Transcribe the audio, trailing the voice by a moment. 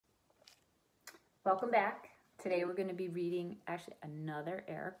Welcome back. Today we're going to be reading actually another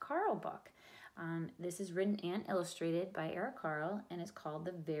Eric Carle book. This is written and illustrated by Eric Carle and it's called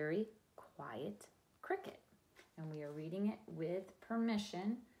The Very Quiet Cricket. And we are reading it with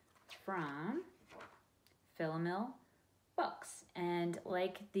permission from Philomel Books. And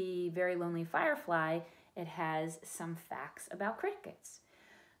like The Very Lonely Firefly, it has some facts about crickets.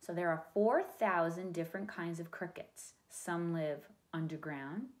 So there are 4,000 different kinds of crickets. Some live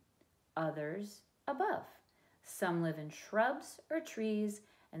underground, others above. Some live in shrubs or trees,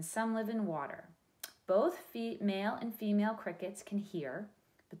 and some live in water. Both male and female crickets can hear,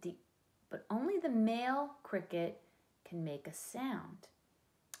 but only the male cricket can make a sound.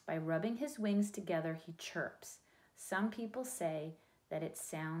 By rubbing his wings together, he chirps. Some people say that it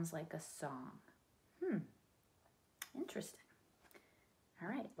sounds like a song. Interesting. All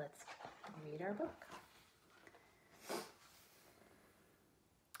right, let's read our book.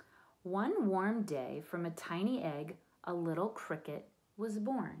 One warm day, from a tiny egg, a little cricket was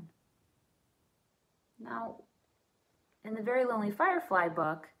born. Now, in the Very Lonely Firefly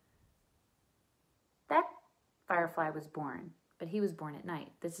book, that firefly was born, but he was born at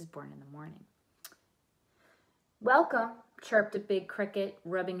night. This is born in the morning. Welcome, chirped a big cricket,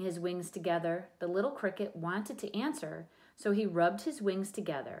 rubbing his wings together. The little cricket wanted to answer, so he rubbed his wings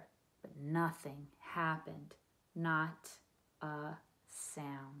together, but nothing happened. Not a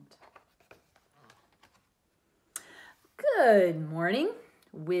sound. Good morning,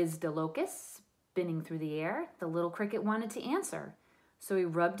 whizzed a locust, spinning through the air. The little cricket wanted to answer, so he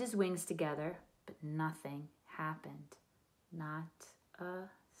rubbed his wings together, but nothing happened. Not a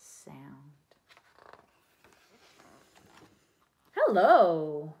sound.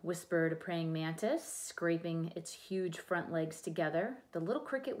 Hello, whispered a praying mantis, scraping its huge front legs together. The little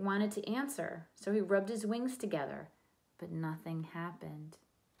cricket wanted to answer, so he rubbed his wings together, but nothing happened.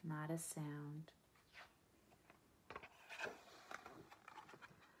 Not a sound.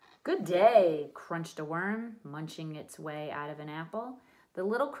 Good day, crunched a worm, munching its way out of an apple. The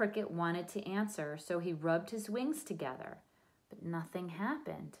little cricket wanted to answer, so he rubbed his wings together, but nothing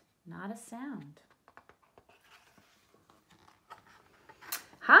happened. Not a sound.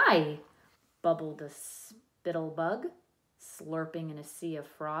 Hi, bubbled a spittlebug, slurping in a sea of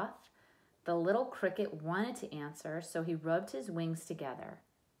froth. The little cricket wanted to answer, so he rubbed his wings together,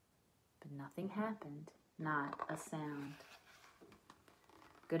 but nothing happened. Not a sound.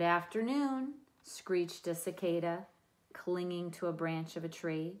 Good afternoon, screeched a cicada, clinging to a branch of a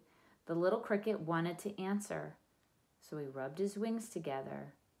tree. The little cricket wanted to answer, so he rubbed his wings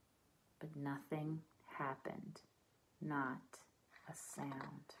together, but nothing happened. Not a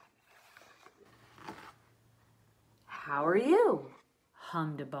sound. How are you?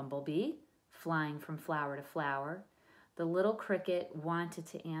 Hummed a bumblebee, flying from flower to flower. The little cricket wanted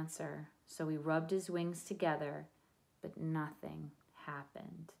to answer, so he rubbed his wings together, but nothing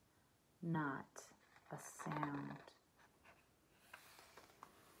happened. Not a sound.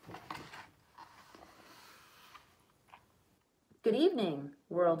 Good evening,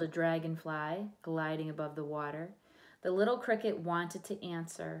 whirled a dragonfly, gliding above the water. The little cricket wanted to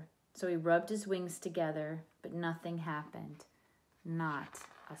answer, so he rubbed his wings together, but nothing happened. Not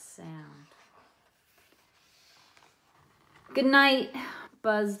a sound. Good night,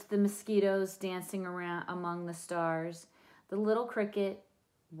 buzzed the mosquitoes, dancing around among the stars. The little cricket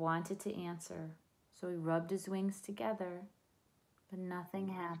wanted to answer, so he rubbed his wings together, but nothing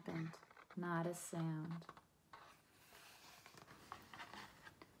happened. Not a sound.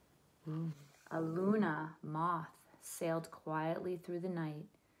 A Luna moth sailed quietly through the night,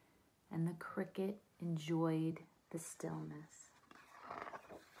 and the cricket enjoyed the stillness.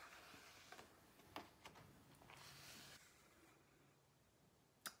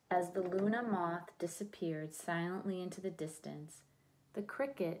 As the Luna moth disappeared silently into the distance, the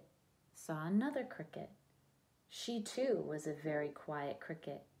cricket saw another cricket. She too was a very quiet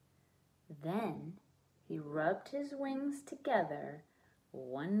cricket. Then he rubbed his wings together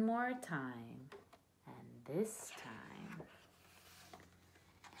one more time, and this time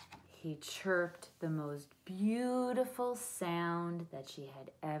he chirped the most beautiful sound that she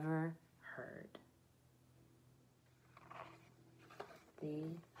had ever heard.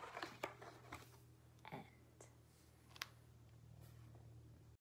 The